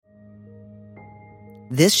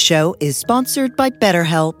This show is sponsored by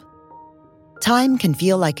BetterHelp. Time can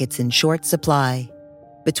feel like it's in short supply.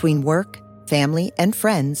 Between work, family, and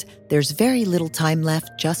friends, there's very little time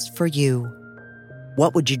left just for you.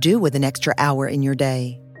 What would you do with an extra hour in your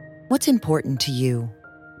day? What's important to you?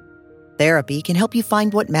 Therapy can help you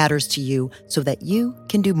find what matters to you so that you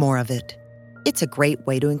can do more of it. It's a great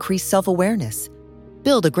way to increase self-awareness,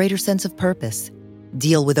 build a greater sense of purpose,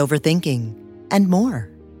 deal with overthinking, and more.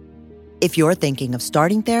 If you're thinking of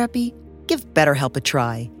starting therapy, give BetterHelp a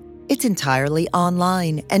try. It's entirely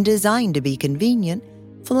online and designed to be convenient,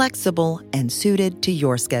 flexible, and suited to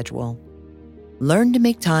your schedule. Learn to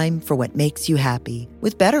make time for what makes you happy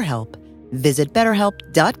with BetterHelp. Visit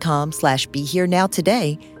BetterHelp.com/BeHereNow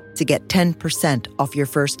today to get 10% off your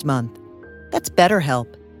first month. That's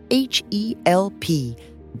BetterHelp,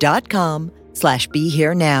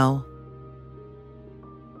 HELP.com/BeHereNow.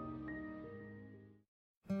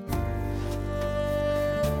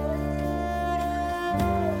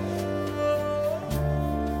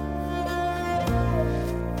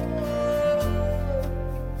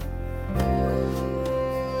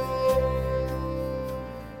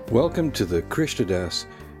 Welcome to the Krishna Das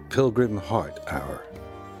Pilgrim Heart Hour.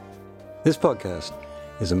 This podcast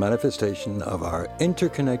is a manifestation of our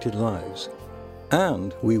interconnected lives,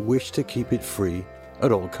 and we wish to keep it free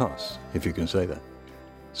at all costs, if you can say that.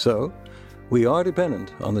 So, we are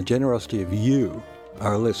dependent on the generosity of you,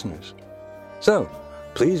 our listeners. So,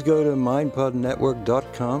 please go to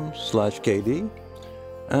mindpodnetwork.com/KD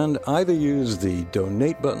and either use the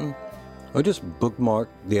donate button or just bookmark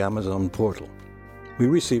the Amazon portal. We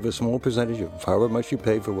receive a small percentage of however much you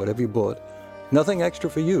pay for whatever you bought. Nothing extra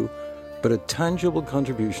for you, but a tangible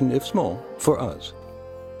contribution, if small, for us.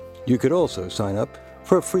 You could also sign up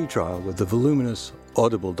for a free trial with the voluminous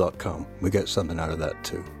audible.com. We get something out of that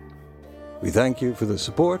too. We thank you for the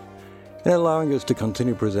support and allowing us to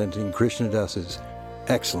continue presenting Krishna Das's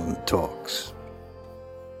excellent talks.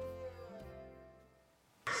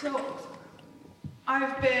 So,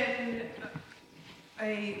 I've been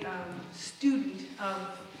a student of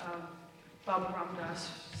Baba Ram Dass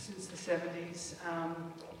since the 70s.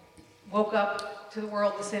 Woke up to the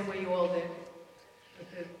world the same way you all did,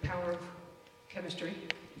 with the power of chemistry.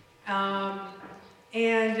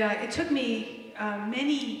 It took me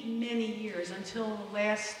many years, until the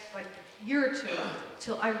last year or two,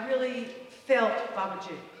 till I really felt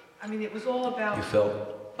Babaji. I mean, it was all about... You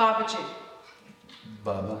felt? Babaji.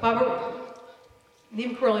 Baba?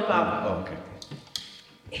 Neem Karoli Baba. Oh, okay.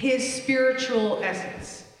 His spiritual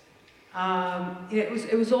essence.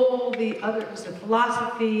 It was all the other. It was the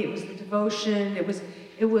philosophy. It was the devotion. It was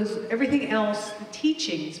everything else. The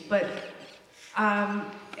teachings. But and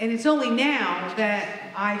it's only now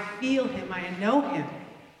that I feel him. I know him.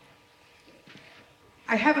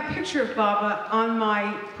 I have a picture of Baba on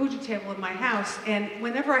my puja table in my house, and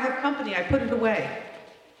whenever I have company, I put it away.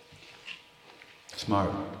 Smart.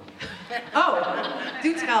 Oh,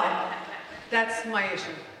 do tell. That's my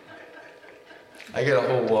issue. I got a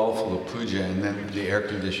whole wall full of puja, and then the air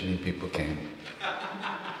conditioning people came.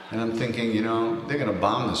 And I'm thinking, they're going to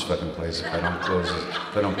bomb this fucking place if I don't close it,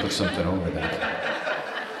 if I don't put something over that.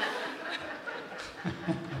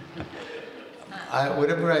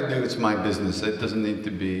 Whatever I do, it's my business. It doesn't need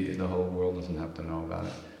to be, the whole world doesn't have to know about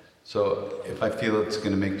it. So if I feel it's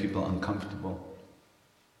going to make people uncomfortable,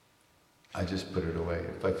 I just put it away.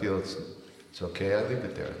 If I feel it's okay, I leave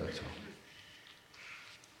it there, that's all.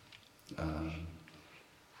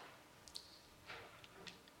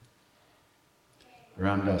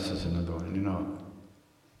 Ram Dass is another one.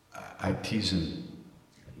 I tease him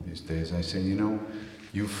these days. I say, you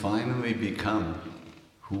finally become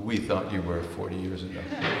who we thought you were 40 years ago.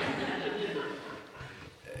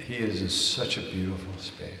 He is in such a beautiful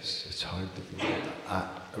space. It's hard to believe. I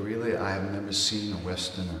have never seen a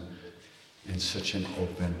Westerner in such an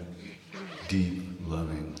open, deep,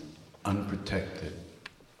 loving, unprotected,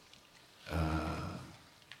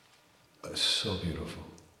 so beautiful.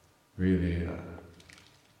 Really,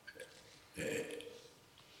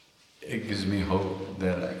 it gives me hope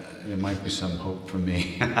that there might be some hope for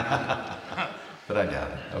me. But I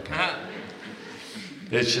doubt it. Okay.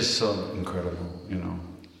 It's just so incredible,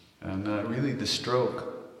 And really, the stroke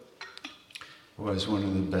was one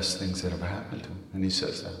of the best things that ever happened to him. And he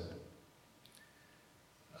says that.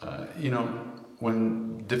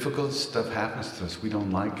 When difficult stuff happens to us, we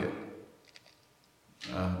don't like it.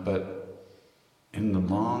 But in the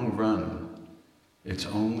long run, it's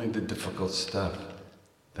only the difficult stuff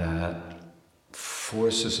that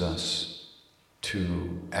forces us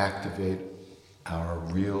to activate our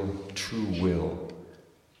real, true will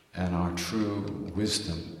and our true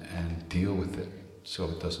wisdom and deal with it so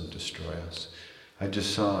it doesn't destroy us. I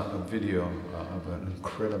just saw a video of an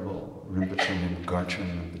incredible Rinpoche named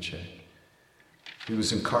Garchen Rinpoche. He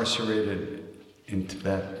was incarcerated in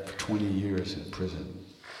Tibet for 20 years in prison,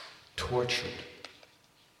 tortured.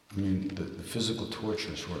 I mean, the physical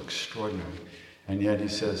tortures were extraordinary. And yet he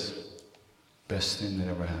says, best thing that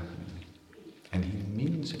ever happened to me. And he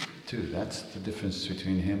means it too. That's the difference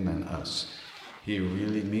between him and us. He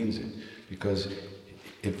really means it, because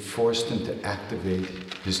it forced him to activate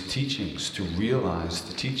his teachings, to realize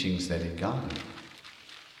the teachings that he got,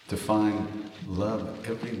 to find love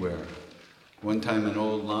everywhere. One time an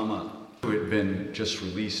old Lama who had been just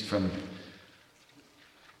released from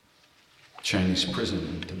Chinese prison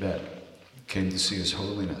in Tibet came to see His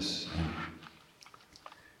Holiness. And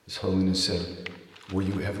His Holiness said, "Were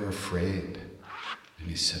you ever afraid?" And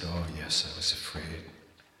he said, "Oh yes, I was afraid.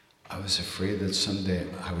 I was afraid that someday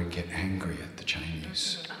I would get angry at the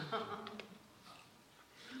Chinese."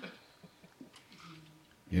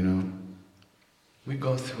 You know, we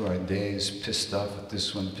go through our days pissed off at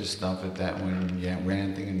this one, pissed off at that one, yeah,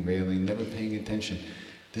 ranting and railing, never paying attention.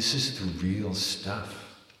 This is the real stuff.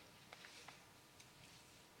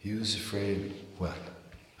 He was afraid, what?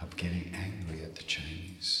 Of getting angry at the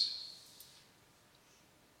Chinese.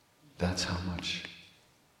 That's how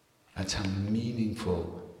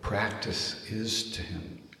meaningful practice is to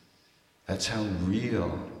him. That's how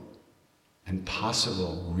real and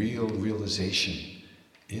possible real realization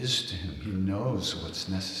is to him. He knows what's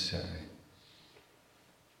necessary.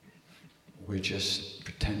 We're just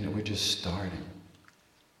pretending, we're just starting.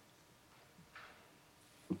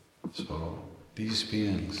 So these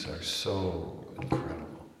beings are so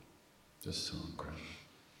incredible, just so incredible.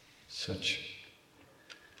 Such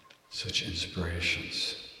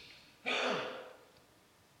inspirations.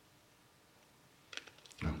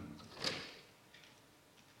 No.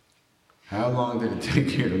 How long did it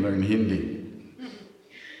take you to learn Hindi?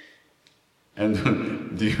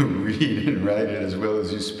 And do you read and write it as well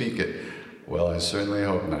as you speak it? Well, I certainly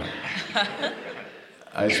hope not.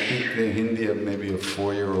 I speak the Hindi of maybe a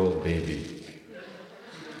 4-year-old baby.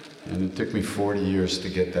 And it took me 40 years to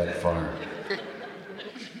get that far.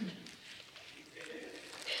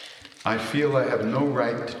 I feel I have no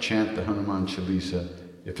right to chant the Hanuman Chalisa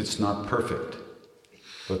if it's not perfect.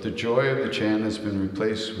 But the joy of the chant has been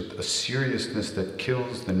replaced with a seriousness that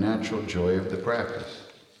kills the natural joy of the practice.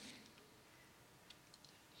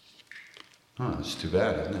 Oh, it's too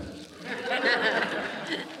bad, isn't it?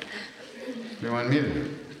 What do you want me to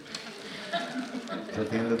do? Is that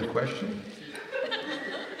the end of the question?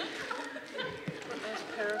 Let's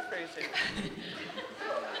paraphrase it.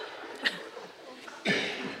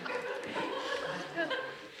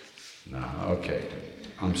 No, okay.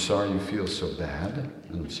 I'm sorry you feel so bad,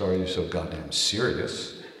 and I'm sorry you're so goddamn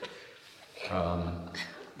serious.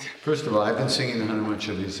 First of all, I've been singing the Hanuman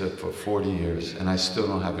Chalisa for 40 years, and I still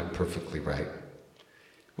don't have it perfectly right.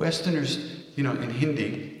 Westerners, you know, in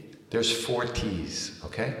Hindi, there's 4 T's,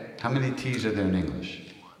 okay? How many T's are there in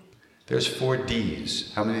English? There's 4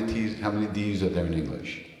 D's. How many D's are there in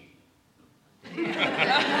English?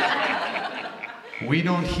 We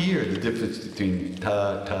don't hear the difference between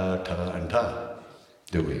ta, ta, ta, and ta,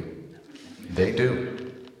 do we? They do.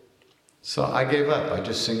 So I gave up. I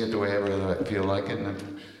just sing it the way I feel like it,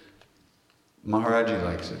 and Maharaji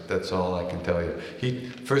likes it. That's all I can tell you.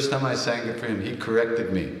 First time I sang it for him, he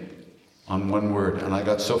corrected me on one word, and I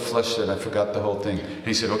got so flustered I forgot the whole thing. And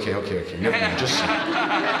he said, okay, never mind, just sing.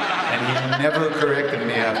 And he never corrected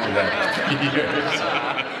me after that.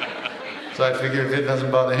 So I figured if it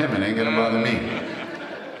doesn't bother him, it ain't gonna bother me.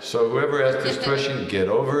 So whoever asked this question, get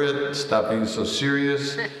over it, stop being so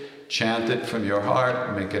serious, chant it from your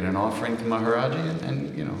heart, make it an offering to Maharaji,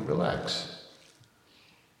 and you know, relax.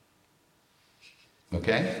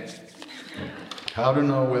 Okay? How to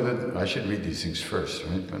know whether, I should read these things first,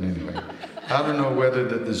 right? But anyway. How to know whether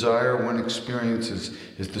the desire one experiences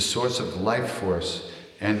is the source of life force,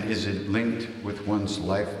 and is it linked with one's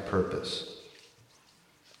life purpose?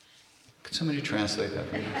 Could somebody translate that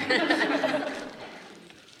for me?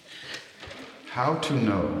 How to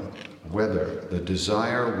know whether the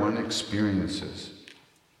desire one experiences,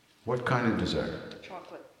 what kind of desire?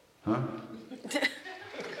 Chocolate. Huh?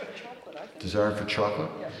 Chocolate, I think. Desire for chocolate?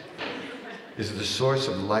 Yeah. Is the source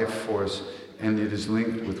of life force, and it is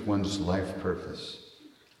linked with one's life purpose.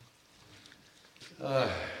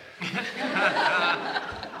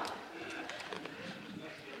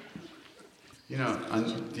 You know,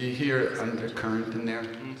 do you hear undercurrent in there?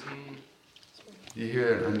 Do you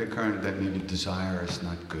hear an undercurrent that maybe desire is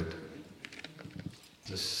not good?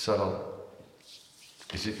 Just subtle.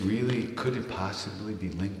 Is it really, could it possibly be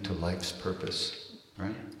linked to life's purpose?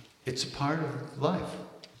 It's a part of life.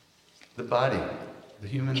 The body, the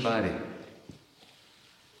human body,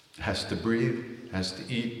 has to breathe, has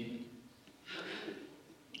to eat,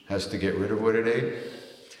 has to get rid of what it ate,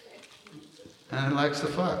 and it likes to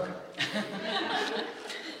fuck.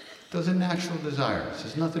 Those are natural desires.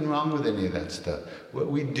 There's nothing wrong with any of that stuff. What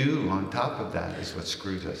we do on top of that is what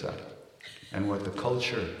screws us up. And what the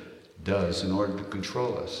culture does in order to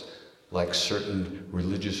control us, like certain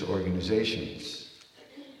religious organizations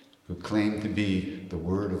who claim to be the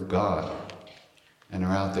Word of God and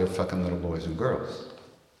are out there fucking little boys and girls.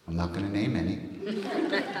 I'm not going to name any.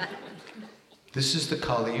 This is the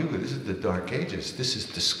Kali Yuga. This is the Dark Ages. This is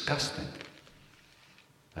disgusting.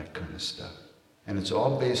 That kind of stuff. And it's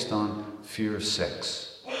all based on fear of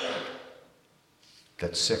sex.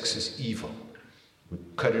 That sex is evil. We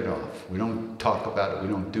cut it off. We don't talk about it. We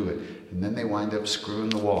don't do it. And then they wind up screwing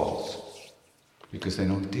the walls because they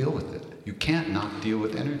don't deal with it. You can't not deal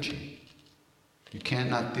with energy. You can't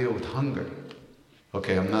not deal with hunger.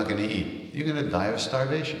 Okay, I'm not going to eat. You're going to die of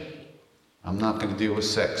starvation. I'm not going to deal with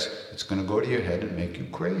sex. It's going to go to your head and make you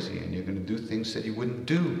crazy, and you're going to do things that you wouldn't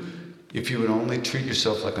do if you would only treat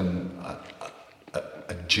yourself like a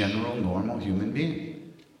general, normal human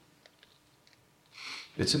being.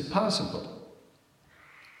 It's impossible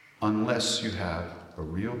unless you have a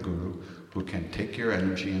real guru who can take your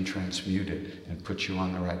energy and transmute it and put you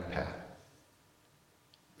on the right path.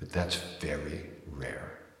 But that's very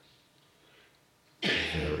rare.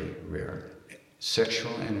 Very rare.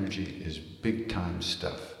 Sexual energy is big-time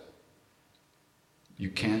stuff. You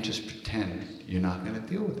can't just pretend you're not going to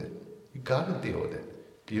deal with it. You got to deal with it.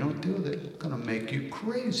 If you don't deal with it, it's going to make you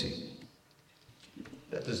crazy.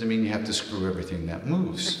 That doesn't mean you have to screw everything that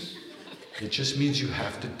moves. It just means you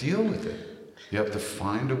have to deal with it. You have to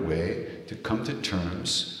find a way to come to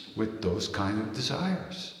terms with those kind of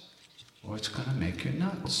desires, or it's going to make you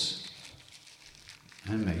nuts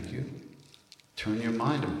and make you turn your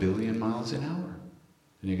mind 1 billion miles an hour.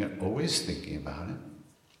 And you're always thinking about it.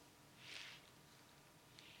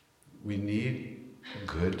 We need a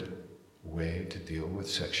good way to deal with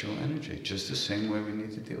sexual energy, just the same way we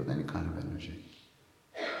need to deal with any kind of energy.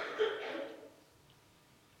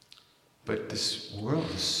 But this world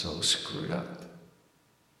is so screwed up.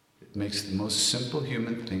 It makes the most simple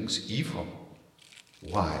human things evil.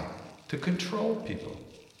 Why? To control people.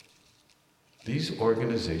 These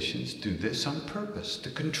organizations do this on purpose,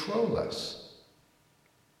 to control us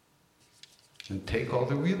and take all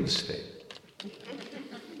the real estate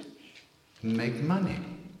and make money.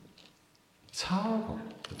 It's horrible,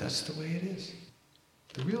 but that's the way it is.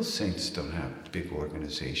 The real saints don't have big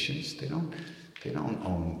organizations. They don't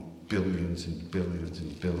own billions and billions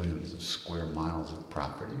and billions of square miles of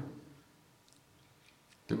property.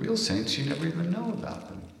 The real saints, you never even know about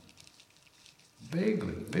them.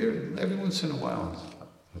 Vaguely, every once in a while,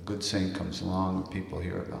 a good saint comes along and people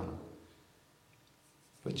hear about him.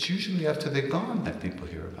 But it's usually after they're gone that people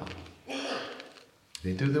hear about them.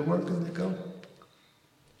 They do their work and they go.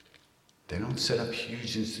 They don't set up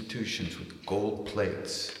huge institutions with gold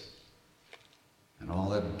plates and all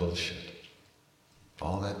that bullshit.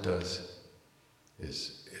 All that does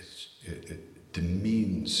is it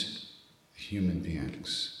demeans human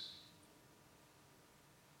beings.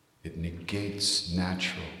 It negates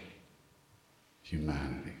natural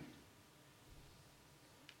humanity.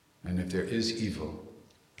 And if there is evil,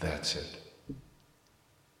 that's it.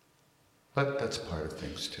 But that's part of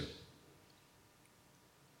things too.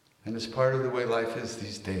 And it's part of the way life is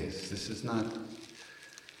these days. This is not,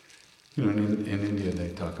 in India they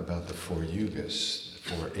talk about the 4 yugas, the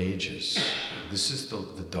 4 ages. This is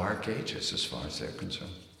the dark ages as far as they're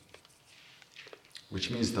concerned. Which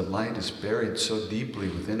means the light is buried so deeply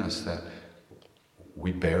within us that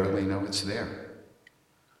we barely know it's there.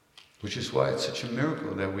 Which is why it's such a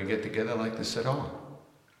miracle that we get together like this at all.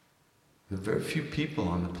 There are very few people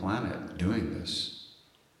on the planet doing this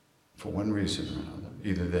for one reason or another.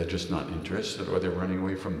 Either they're just not interested or they're running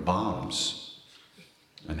away from bombs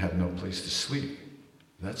and have no place to sleep.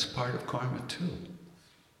 That's part of karma too.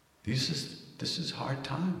 This is hard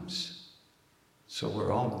times. So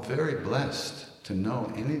we're all very blessed to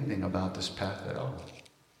know anything about this path at all.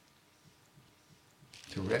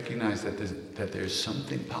 To recognize that there's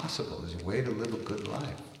something possible, there's a way to live a good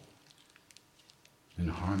life. In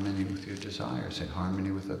harmony with your desires, in harmony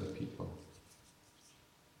with other people.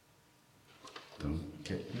 Don't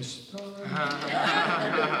get me started.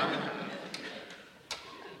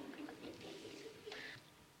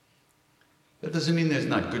 That doesn't mean there's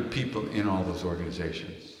not good people in all those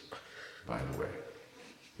organizations, by the way.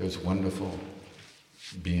 There's wonderful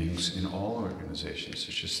beings in all organizations.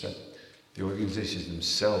 It's just that The organizations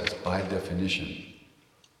themselves, by definition,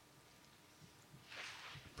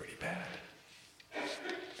 pretty bad.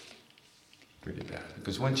 Pretty bad.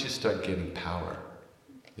 Because once you start getting power,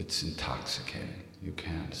 it's intoxicating. You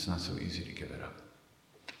can't. It's not so easy to give it up.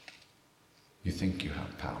 You think you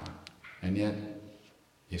have power. And yet,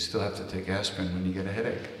 you still have to take aspirin when you get a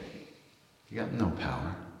headache. You got no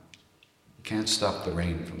power. You can't stop the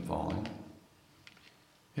rain from falling.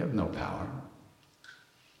 You have no power.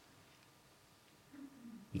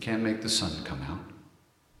 You can't make the sun come out.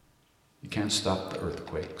 You can't stop the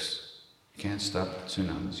earthquakes. You can't stop the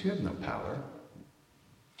tsunamis. You have no power.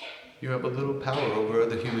 You have a little power over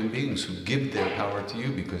other human beings who give their power to you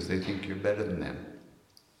because they think you're better than them.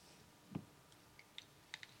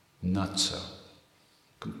 Not so.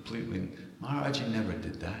 Completely. Maharaji never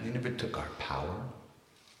did that. He never took our power.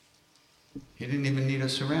 He didn't even need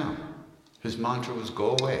us around. His mantra was,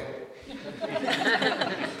 go away.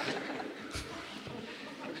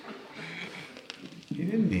 He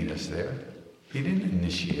didn't need us there. He didn't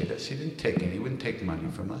initiate us. He didn't take any. He wouldn't take money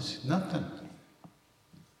from us. Nothing.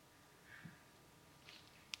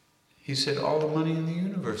 He said, all the money in the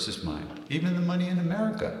universe is mine. Even the money in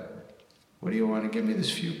America. What do you want to give me this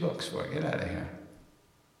few bucks for? Get out of here.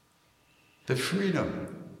 The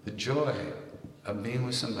freedom, the joy of being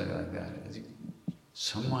with somebody like that.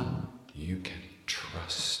 Someone you can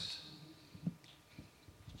trust.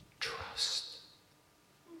 Trust.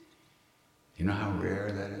 You know how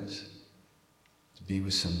rare that is? To be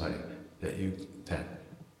with somebody that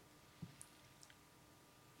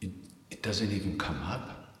it doesn't even come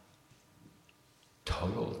up.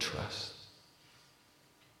 Total trust.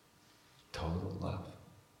 Total love.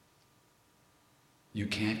 You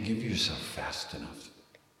can't give yourself fast enough.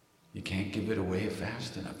 You can't give it away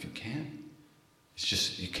fast enough. You can't. It's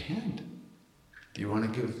just, you can't. You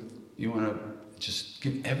want to just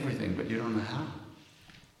give everything, but you don't know how.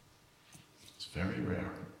 It's very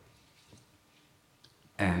rare.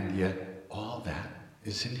 And yet, all that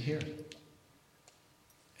is in here.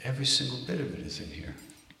 Every single bit of it is in here.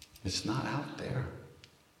 It's not out there.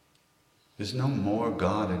 There's no more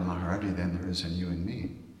God in Maharaji than there is in you and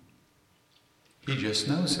me. He just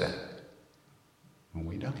knows that. And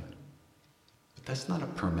we don't. But that's not a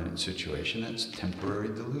permanent situation. That's temporary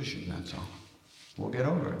delusion, that's all. We'll get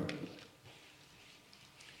over it.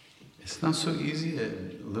 It's not so easy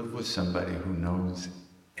to live with somebody who knows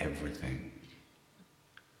everything.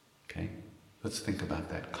 Okay? Let's think about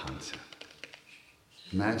that concept.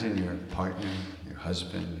 Imagine your partner, your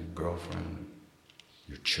husband, your girlfriend,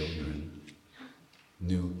 your children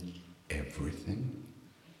knew everything.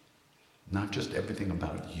 Not just everything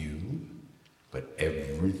about you, but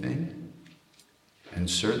everything. And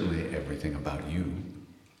certainly everything about you.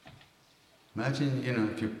 Imagine,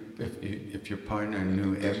 if your partner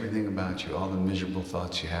knew everything about you, all the miserable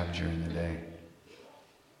thoughts you have during the day,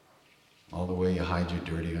 all the way you hide your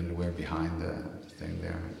dirty underwear behind the thing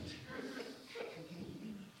there,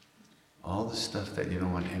 all the stuff that you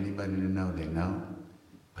don't want anybody to know, they know,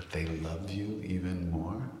 but they love you even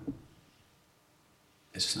more.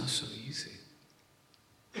 It's not so easy.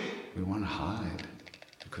 We want to hide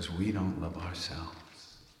because we don't love ourselves.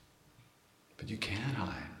 But you can't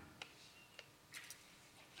hide.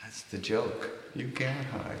 That's the joke. You can't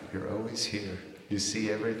hide. You're always here. You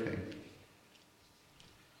see everything.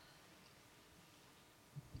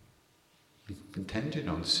 You pretend you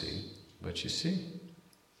don't see, but you see.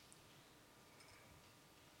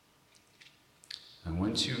 And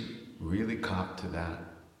once you really cop to that,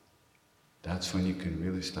 that's when you can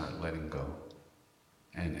really start letting go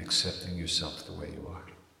and accepting yourself the way you are.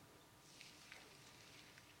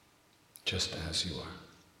 Just as you are.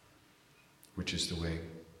 Which is the way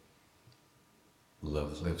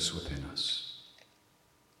love lives within us.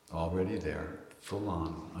 Already there, full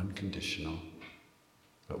on, unconditional,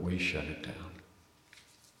 but we shut it down.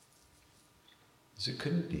 Because it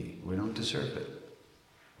couldn't be. We don't deserve it,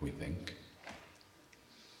 we think.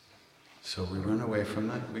 So we run away from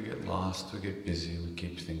that, we get lost, we get busy, we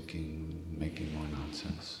keep thinking, making more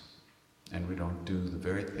nonsense. And we don't do the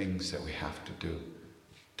very things that we have to do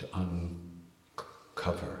to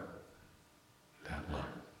uncover that love.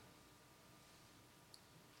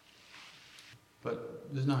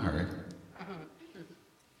 But there's no hurry.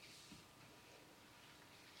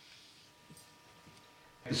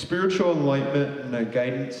 The spiritual enlightenment and the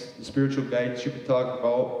guidance, the spiritual guidance you've been talking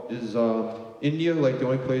about, is India like the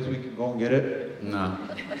only place we can go and get it? No,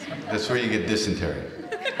 that's where you get dysentery.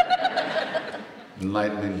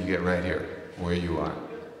 Enlightenment you get right here, where you are,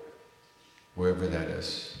 wherever that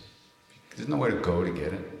is. There's nowhere to go to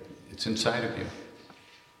get it. It's inside of you.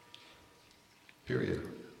 Period.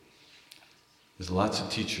 There's lots of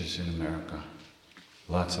teachers in America.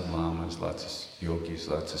 Lots of lamas, lots of yogis,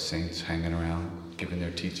 lots of saints hanging around, giving their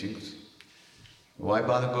teachings. Why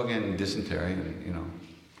bother go getting dysentery and,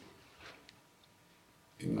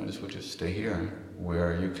 you might as well just stay here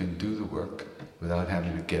where you can do the work without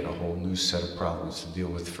having to get a whole new set of problems to deal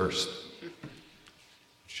with first.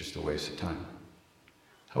 It's just a waste of time.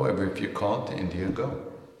 However, if you're called to India,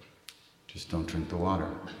 go. Just don't drink the water.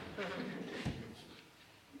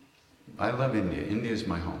 I love India. India is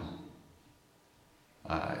my home.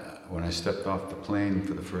 When I stepped off the plane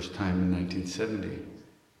for the first time in 1970,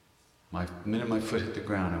 the minute my foot hit the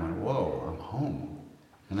ground, I went, whoa, I'm home.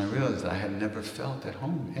 And I realized I had never felt at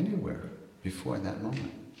home anywhere before that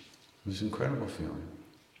moment. It was an incredible feeling.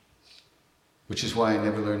 Which is why I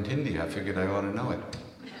never learned Hindi. I figured I ought to know it.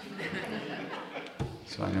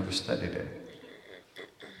 So I never studied it.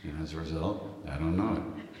 And as a result, I don't know it.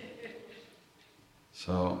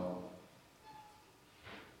 So,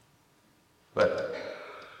 but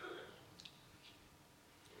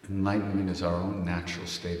enlightenment is our own natural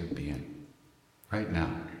state of being, right now.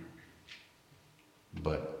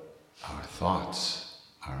 But our thoughts,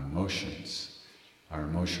 our emotions, our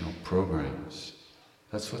emotional programs,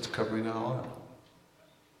 that's what's covering it all up.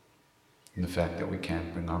 And the fact that we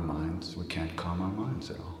can't bring our minds, we can't calm our minds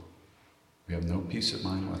at all. We have no peace of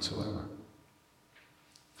mind whatsoever.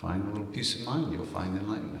 Find a little peace of mind, you'll find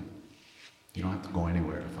enlightenment. You don't have to go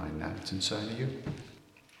anywhere to find that, it's inside of you.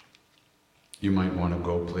 You might want to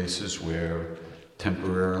go places where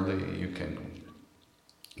temporarily you can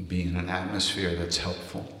be in an atmosphere that's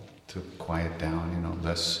helpful to quiet down,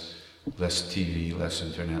 less TV, less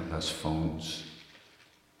internet, less phones,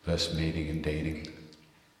 less mating and dating.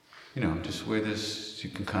 Just where you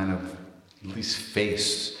can kind of at least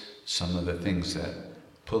face some of the things that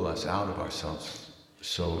pull us out of ourselves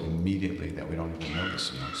so immediately that we don't even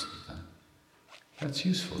notice most of the time. That's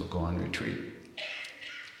useful to go on retreat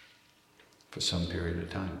for some period of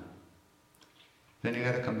time. Then you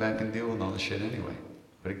gotta come back and deal with all the shit anyway.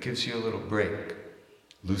 But it gives you a little break,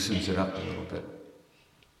 loosens it up a little bit.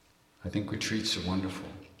 I think retreats are wonderful.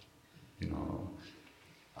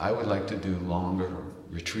 I would like to do longer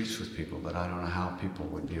retreats with people, but I don't know how people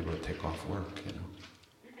would be able to take off work,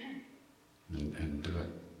 and do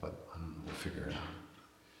it. But I don't know, we'll figure it out.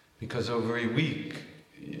 Because over a week,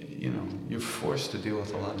 you're forced to deal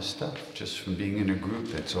with a lot of stuff just from being in a group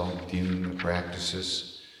that's all dealing with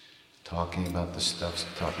practices, talking about the stuff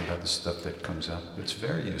that comes up. It's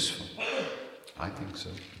very useful. I think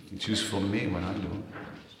so. It's useful to me when I do it.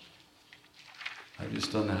 I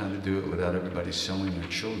just don't know how to do it without everybody selling their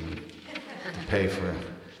children to pay for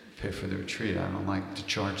the retreat. I don't like to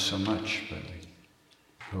charge so much,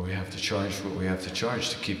 but we have to charge what we have to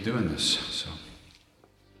charge to keep doing this. So.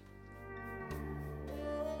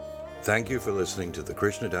 Thank you for listening to the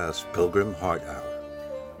Krishna Das Pilgrim Heart Hour.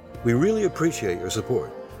 We really appreciate your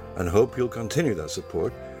support and hope you'll continue that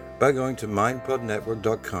support by going to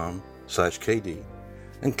mindpodnetwork.com/KD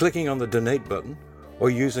and clicking on the donate button or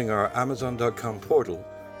using our Amazon.com portal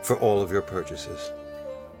for all of your purchases.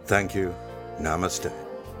 Thank you. Namaste.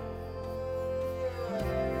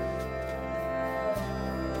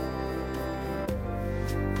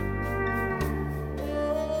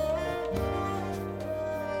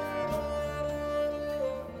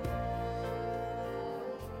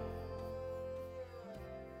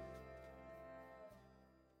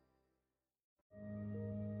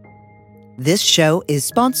 This show is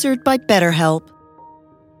sponsored by BetterHelp.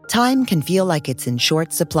 Time can feel like it's in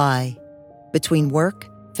short supply. Between work,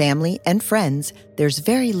 family, and friends, there's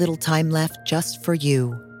very little time left just for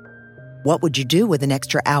you. What would you do with an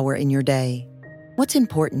extra hour in your day? What's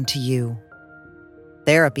important to you?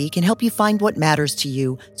 Therapy can help you find what matters to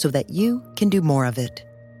you so that you can do more of it.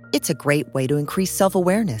 It's a great way to increase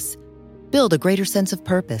self-awareness, build a greater sense of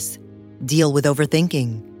purpose, deal with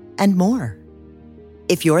overthinking, and more.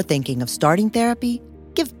 If you're thinking of starting therapy,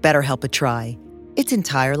 give BetterHelp a try. It's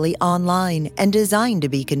entirely online and designed to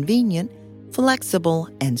be convenient, flexible,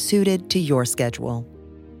 and suited to your schedule.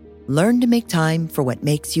 Learn to make time for what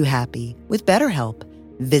makes you happy with BetterHelp.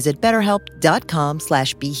 Visit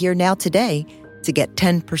BetterHelp.com/BeHereNow today to get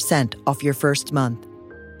 10% off your first month.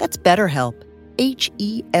 That's BetterHelp,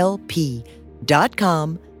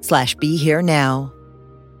 HELP.com/BeHereNow.